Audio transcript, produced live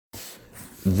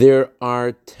There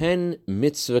are 10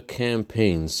 mitzvah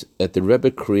campaigns that the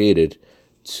Rebbe created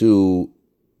to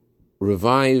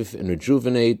revive and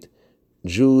rejuvenate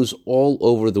Jews all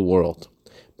over the world.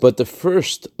 But the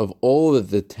first of all of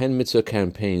the 10 mitzvah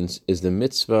campaigns is the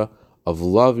mitzvah of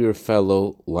love your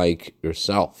fellow like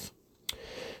yourself.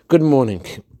 Good morning.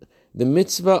 The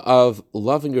mitzvah of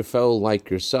loving your fellow like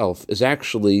yourself is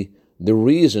actually the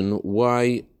reason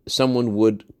why someone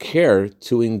would care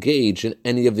to engage in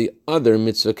any of the other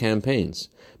mitzvah campaigns.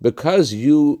 Because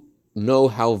you know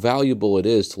how valuable it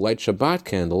is to light Shabbat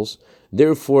candles,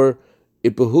 therefore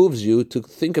it behooves you to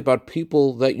think about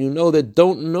people that you know that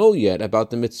don't know yet about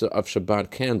the mitzvah of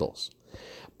Shabbat candles.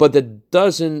 But that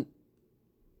doesn't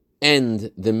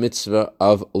end the mitzvah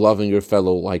of loving your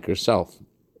fellow like yourself.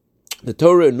 The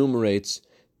Torah enumerates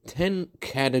 10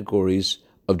 categories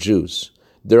of Jews.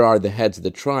 There are the heads of the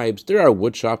tribes, there are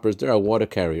woodchoppers, there are water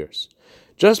carriers.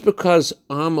 Just because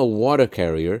I'm a water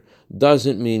carrier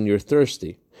doesn't mean you're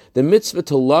thirsty. The mitzvah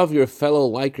to love your fellow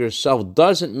like yourself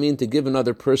doesn't mean to give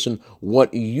another person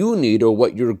what you need or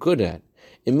what you're good at.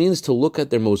 It means to look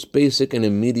at their most basic and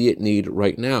immediate need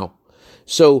right now.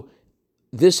 So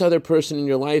this other person in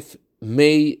your life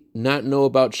may not know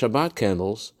about Shabbat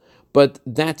candles, but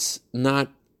that's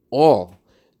not all.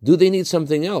 Do they need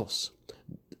something else?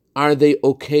 Are they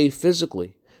okay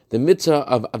physically? The mitzvah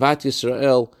of Avat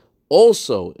Yisrael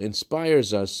also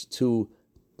inspires us to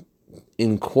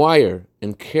inquire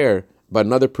and care about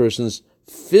another person's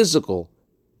physical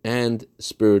and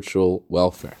spiritual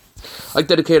welfare. I'd like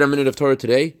to dedicate our minute of Torah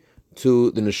today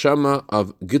to the neshama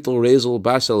of Gittel Rezel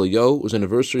Bas Eliyahu, whose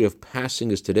anniversary of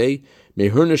passing is today. May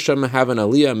her neshama have an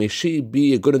aliyah. May she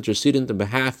be a good intercedent on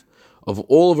behalf of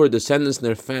all of her descendants and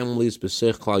their families,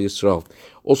 B'Seich Klal Yisrael.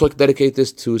 Also, I'd like to dedicate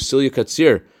this to Celia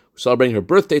Katzir, who's celebrating her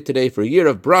birthday today, for a year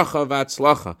of bracha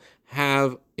v'atzlacha.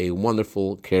 Have a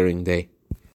wonderful, caring day.